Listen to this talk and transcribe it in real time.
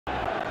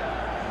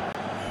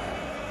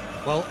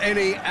Well,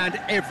 any and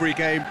every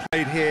game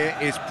played here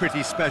is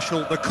pretty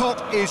special. The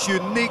Kop is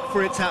unique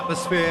for its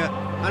atmosphere,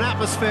 an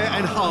atmosphere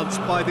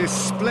enhanced by this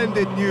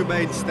splendid new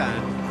main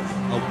stand.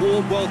 A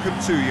warm welcome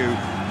to you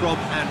from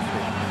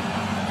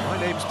Anfield. My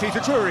name's Peter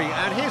Drury,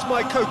 and here's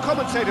my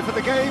co-commentator for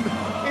the game,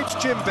 it's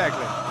Jim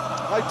Beglin.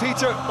 Hi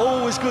Peter,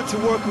 always good to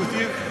work with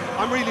you.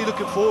 I'm really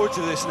looking forward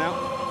to this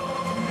now.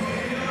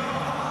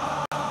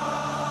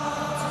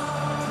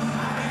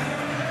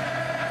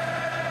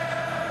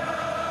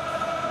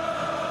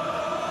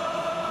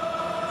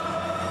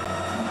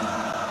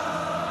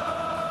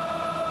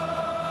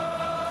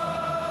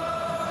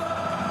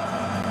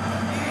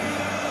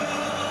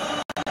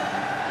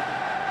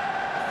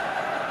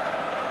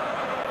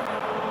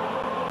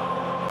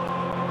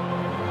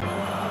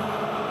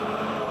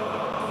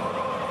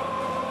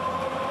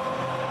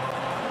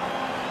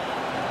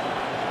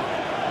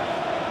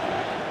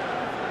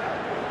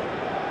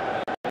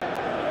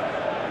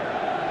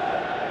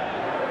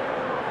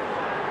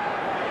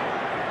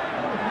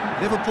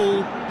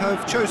 Liverpool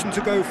have chosen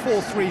to go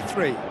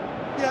 4-3-3.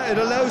 Yeah, it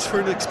allows for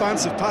an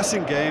expansive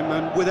passing game,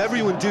 and with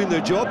everyone doing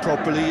their job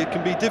properly, it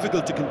can be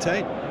difficult to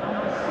contain.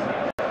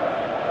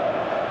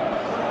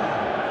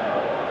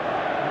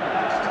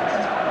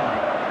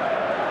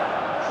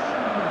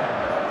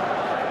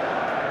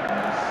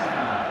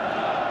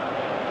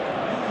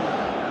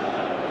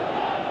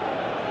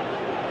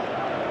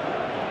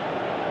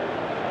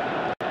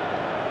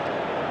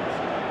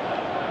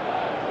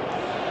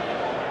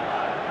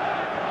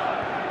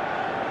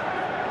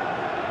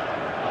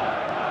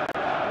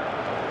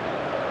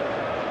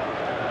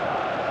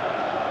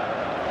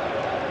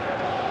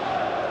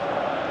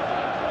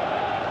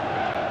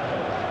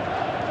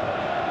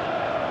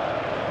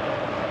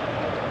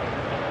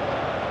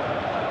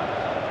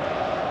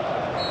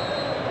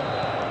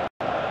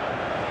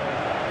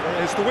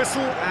 There's the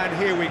whistle, and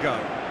here we go.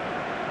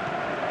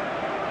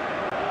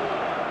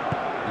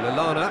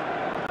 Lallana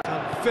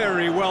done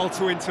very well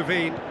to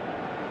intervene.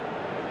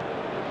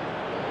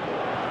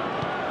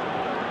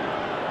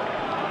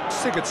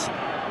 Sigurdsson.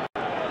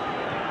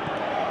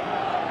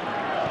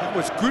 That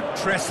was good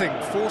pressing,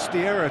 forced the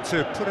error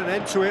to put an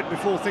end to it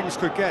before things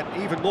could get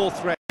even more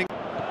threatening.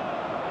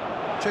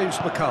 James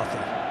McCarthy.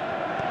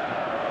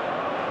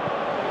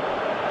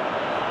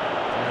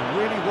 There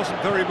really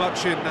wasn't very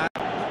much in that.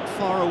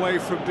 Far away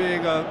from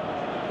being a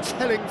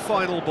telling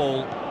final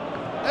ball.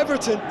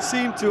 Everton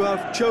seemed to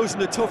have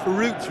chosen a tougher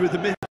route through the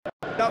middle.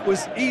 That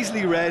was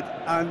easily read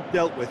and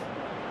dealt with.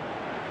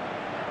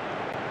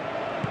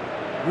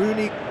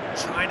 Rooney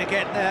trying to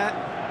get there.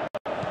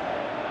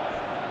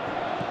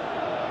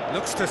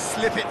 Looks to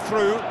slip it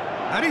through,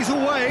 and he's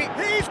away.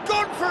 He's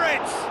gone for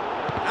it!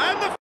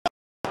 And the...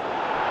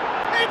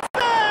 It's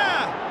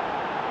there!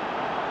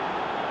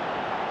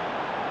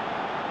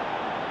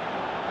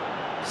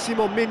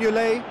 Simon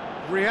Mignolet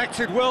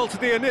reacted well to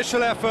the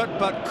initial effort,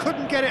 but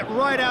couldn't get it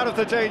right out of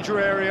the danger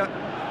area.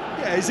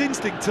 Yeah, his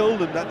instinct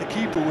told him that the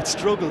keeper would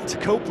struggle to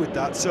cope with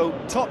that, so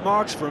top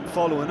marks for him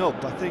following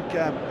up. I think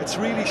it's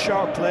really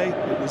sharp play,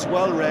 it was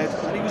well read,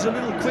 and he was a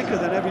little quicker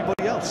than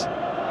everybody else.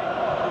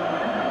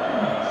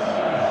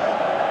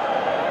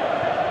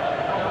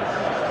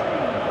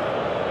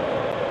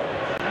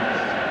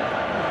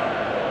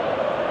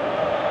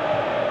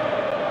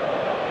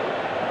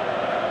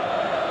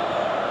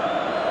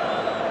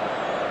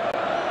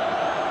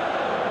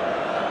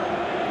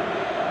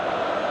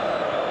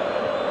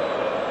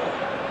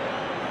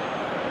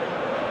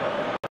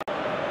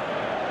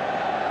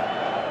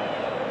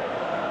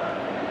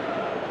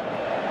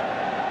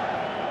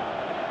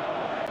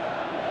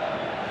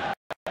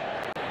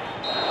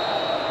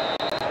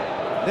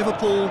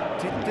 Liverpool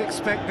didn't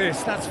expect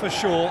this, that's for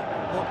sure.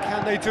 What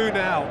can they do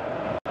now?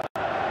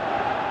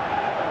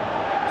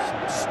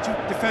 Some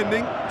astute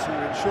defending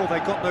to ensure they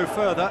got no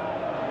further.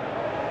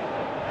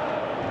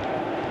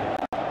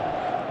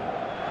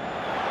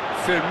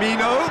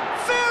 Firmino!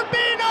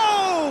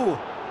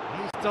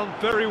 He's done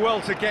very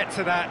well to get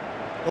to that.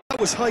 Well, that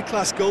was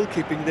high-class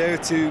goalkeeping there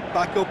to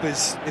back up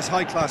his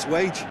high-class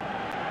wage.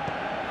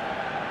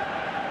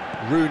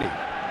 Rooney.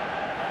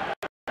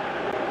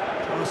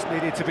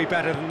 Needed to be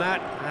better than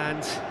that,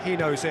 and he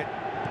knows it.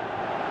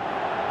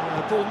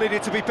 The ball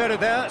needed to be better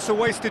there, it's a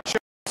wasted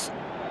chance.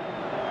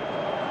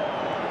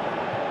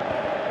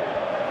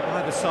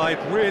 Either side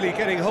really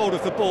getting hold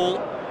of the ball.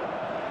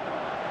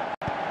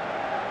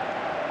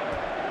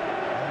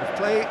 And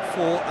play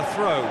for a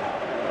throw.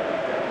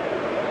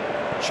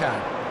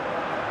 Chan.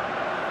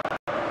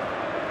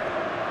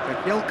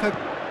 Yelko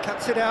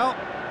cuts it out.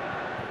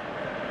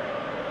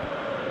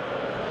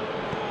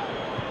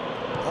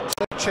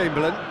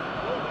 Chamberlain.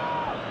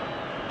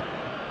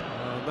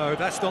 No,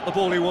 that's not the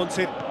ball he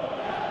wanted.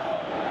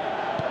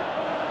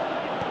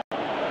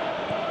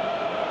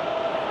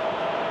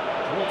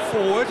 Brought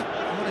forward.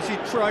 What does he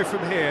try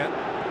from here?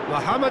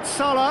 Mohamed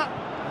Salah.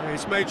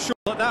 He's made sure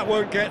that that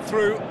won't get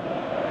through.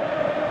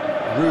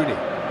 Rooney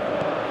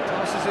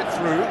passes it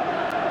through,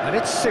 and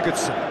it's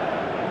Sigurdsson.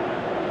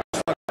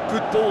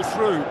 Good ball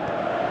through.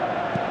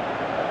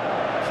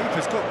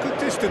 Keeper's got good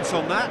distance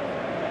on that.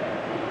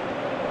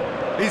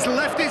 He's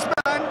left his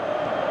man.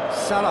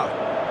 Salah.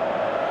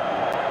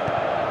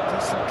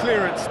 Does some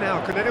clearance now.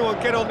 Can anyone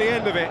get on the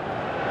end of it?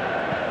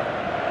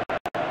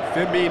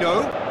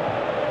 Firmino.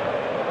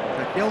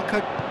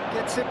 Yelka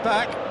gets it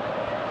back.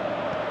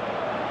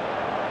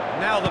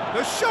 Now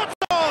the shot's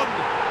on!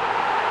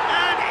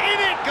 And in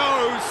it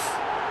goes!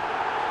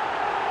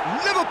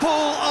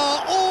 Liverpool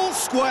are all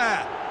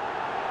square.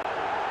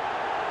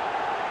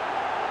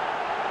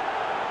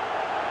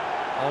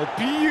 Oh,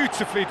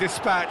 beautifully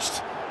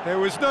dispatched. There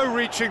was no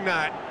reaching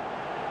that.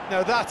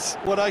 Now that's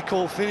what I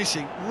call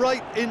finishing,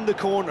 right in the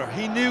corner.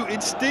 He knew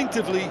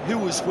instinctively who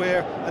was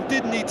where and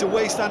didn't need to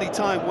waste any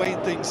time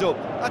weighing things up.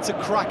 That's a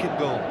cracking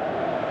goal.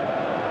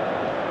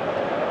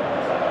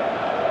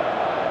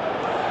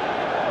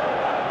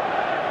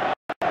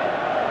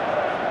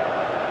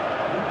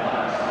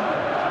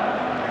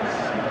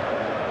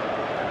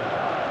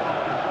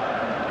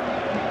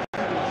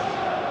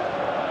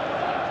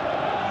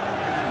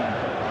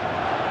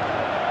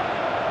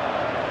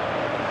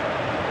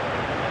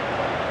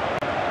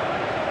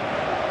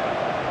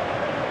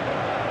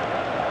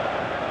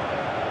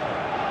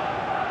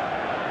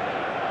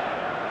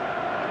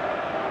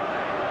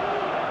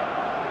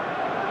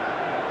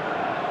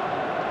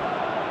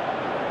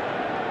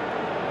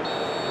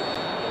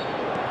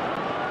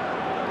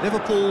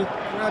 Liverpool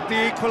grab the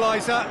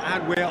equaliser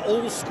and we're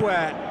all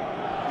square.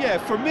 Yeah,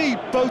 for me,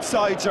 both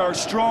sides are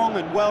strong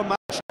and well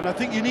matched, and I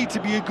think you need to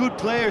be a good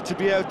player to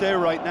be out there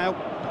right now.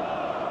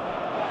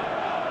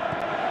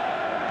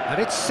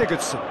 And it's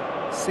Sigurdsson.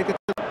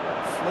 Sigurdsson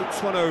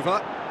floats one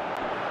over.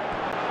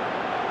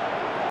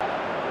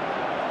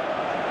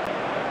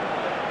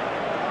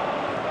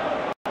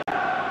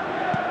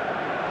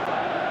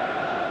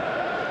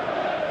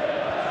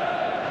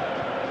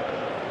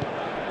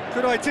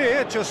 Good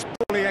idea, just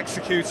poorly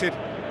executed.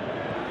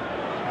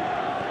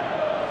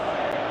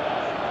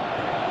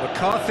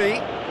 McCarthy.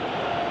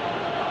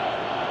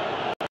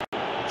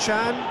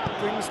 Chan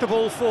brings the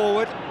ball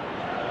forward.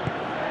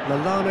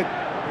 Lallana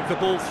with the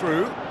ball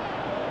through.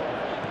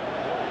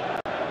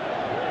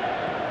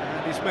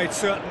 And he's made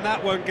certain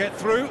that won't get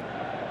through.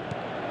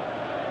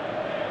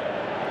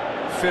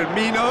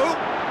 Firmino.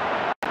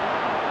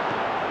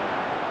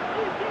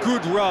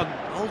 Good run,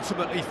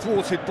 ultimately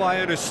thwarted by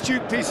an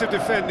astute piece of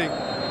defending.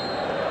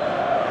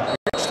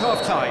 Reached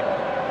half-time.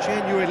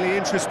 Genuinely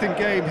interesting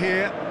game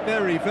here.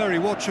 Very, very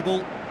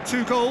watchable.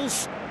 2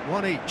 goals,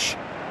 1 each.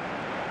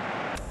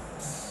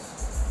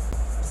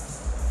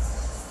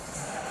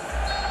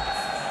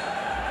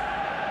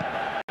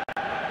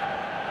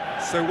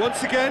 So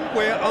once again,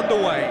 we're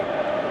underway.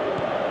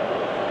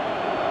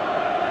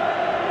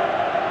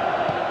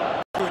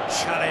 Good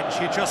challenge,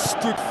 he just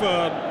stood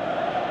firm.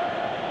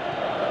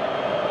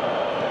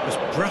 Just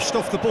brushed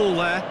off the ball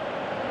there.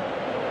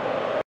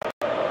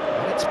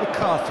 And it's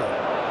McCarthy.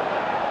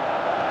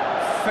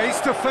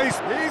 Face to face,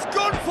 he's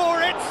gone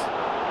for it!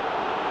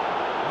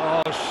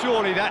 Oh,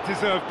 surely that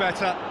deserved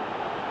better.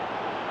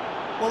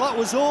 Well, that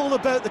was all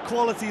about the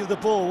quality of the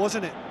ball,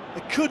 wasn't it?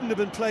 It couldn't have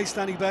been placed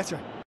any better.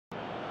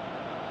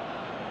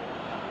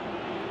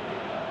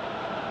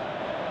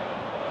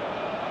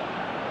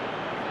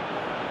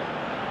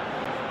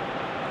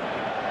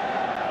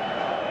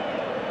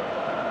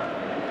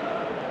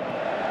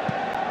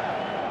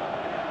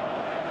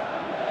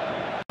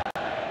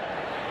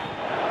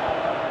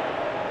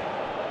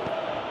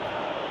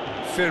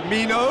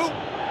 Firmino.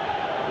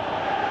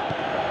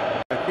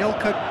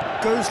 Yelka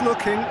goes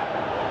looking.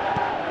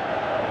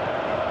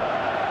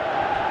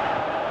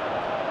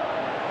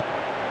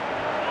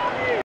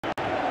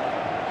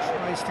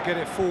 Tries to get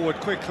it forward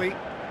quickly.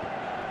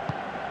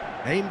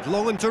 Aimed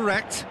long and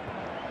direct.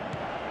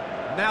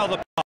 Now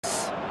the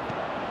pass.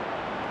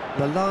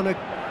 Lallana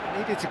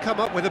needed to come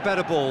up with a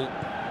better ball.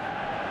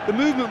 The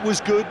movement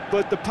was good,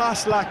 but the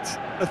pass lacked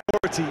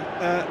authority,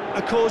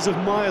 a cause of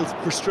mild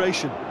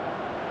frustration.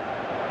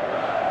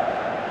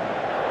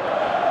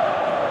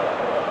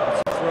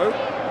 Throw.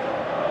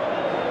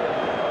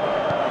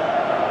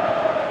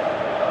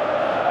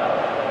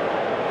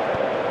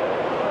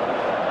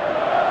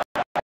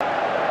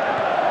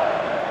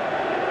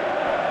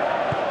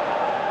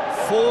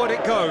 Forward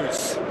it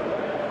goes.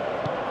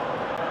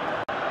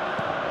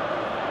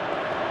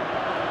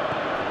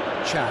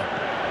 Chan.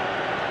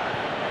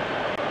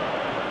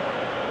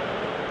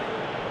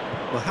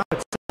 Mohamed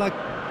Salah,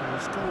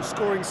 his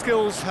goal-scoring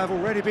skills have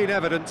already been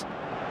evident.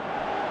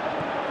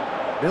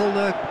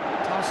 Milner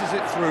passes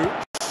it through.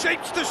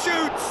 Shapes to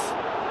shoot!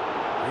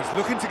 He's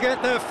looking to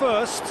get there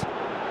first.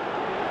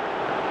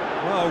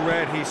 Well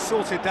read, he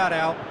sorted that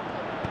out.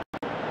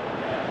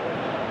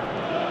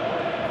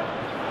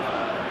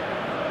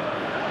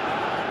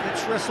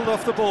 Gets wrestled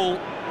off the ball.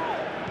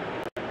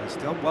 He's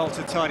done well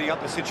to tidy up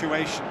the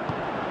situation.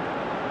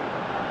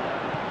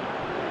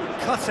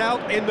 Cut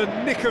out in the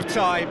nick of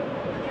time.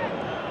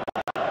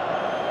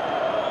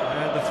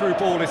 And the through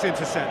ball is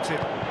intercepted.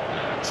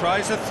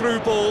 Tries a through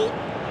ball.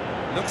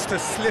 Looks to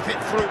slip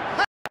it through.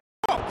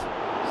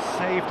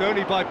 Saved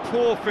only by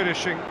poor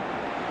finishing.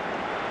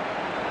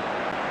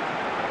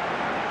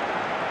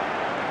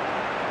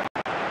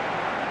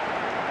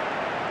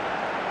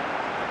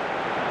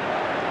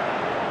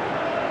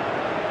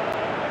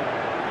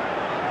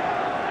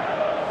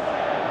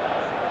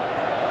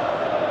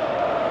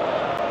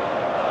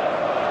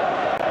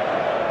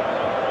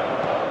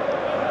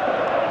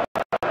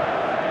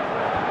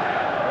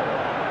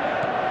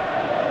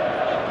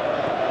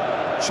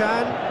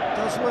 Chan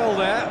does well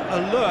there,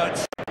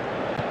 alert.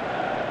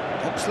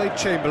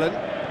 Oxlade-Chamberlain.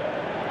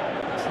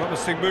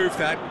 Promising move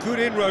that, good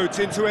inroads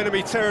into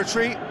enemy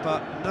territory,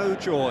 but no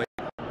joy.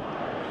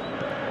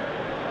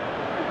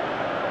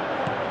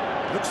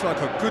 Looks like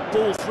a good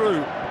ball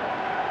through.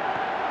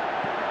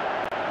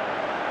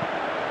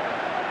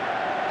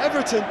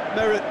 Everton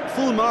merit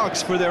full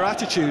marks for their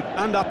attitude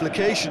and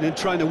application in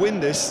trying to win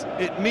this.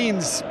 It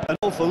means an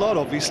awful lot,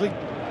 obviously.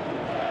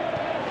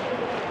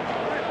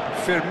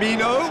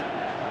 Firmino.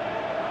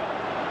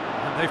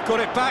 And they've got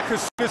it back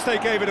as soon as they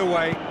gave it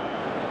away.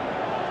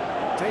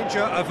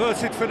 Danger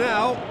averted for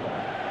now.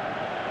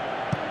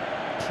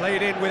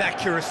 Played in with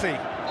accuracy.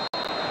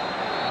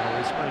 Oh,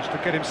 he's managed to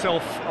get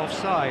himself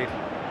offside.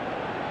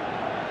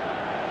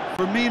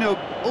 Firmino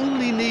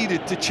only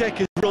needed to check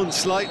his run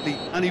slightly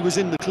and he was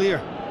in the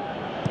clear.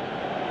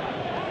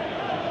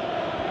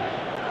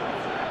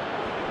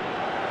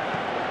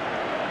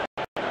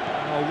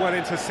 Oh, well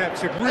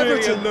intercepted, really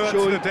Everton alert to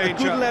showing the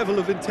danger. A good level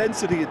of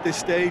intensity at this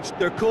stage.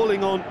 They're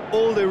calling on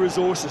all their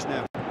resources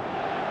now.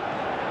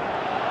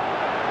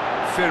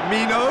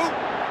 Firmino,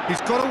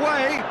 he's got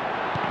away,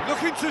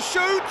 looking to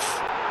shoot.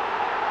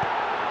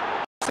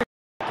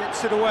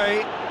 Gets it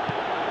away,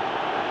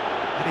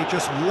 and he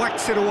just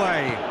whacks it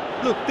away.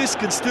 Look, this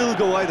can still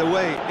go either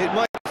way. It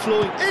might be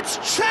flowing. It's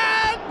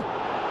Chan!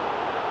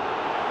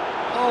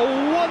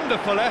 A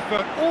wonderful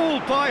effort,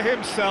 all by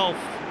himself.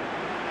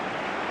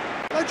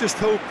 I just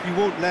hope he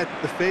won't let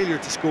the failure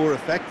to score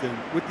affect him.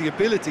 With the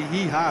ability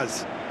he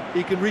has,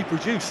 he can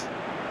reproduce.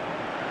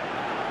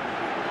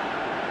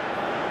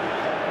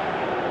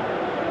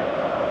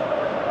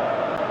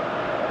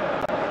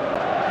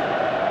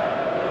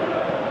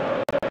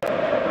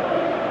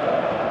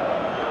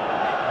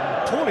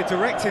 Poorly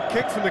directed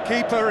kick from the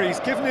keeper,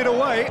 he's given it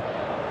away.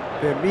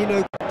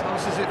 Firmino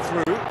passes it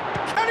through.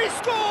 Can he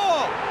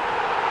score?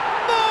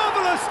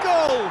 Marvellous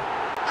goal!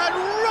 And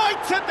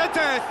right at the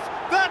death,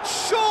 that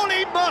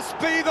surely must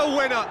be the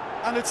winner.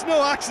 And it's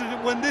no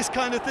accident when this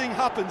kind of thing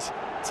happens.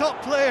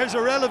 Top players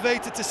are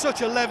elevated to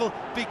such a level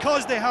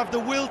because they have the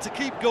will to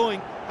keep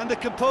going and the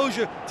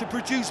composure to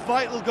produce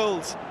vital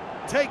goals.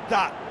 Take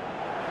that.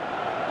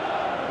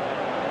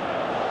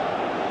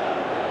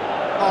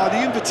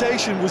 The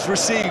invitation was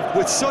received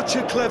with such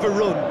a clever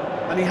run,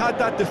 and he had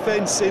that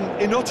defence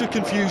in utter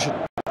confusion.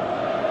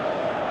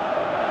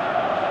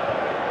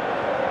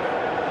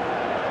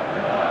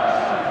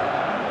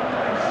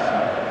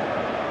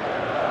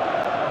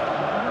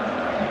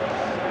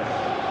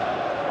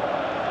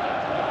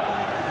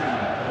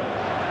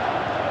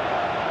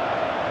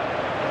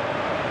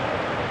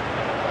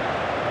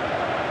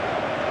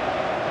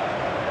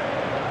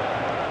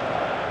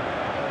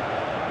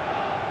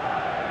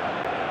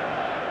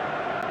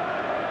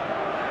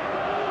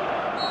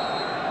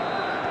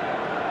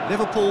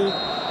 Liverpool,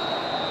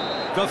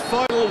 the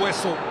final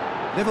whistle.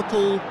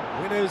 Liverpool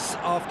winners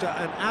after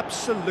an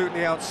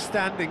absolutely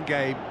outstanding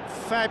game.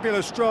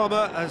 Fabulous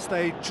drama as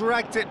they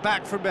dragged it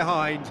back from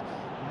behind,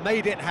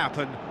 made it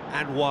happen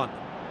and won.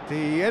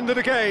 The end of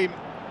the game.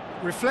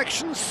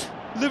 Reflections?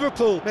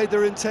 Liverpool made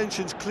their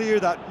intentions clear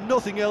that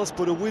nothing else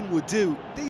but a win would do.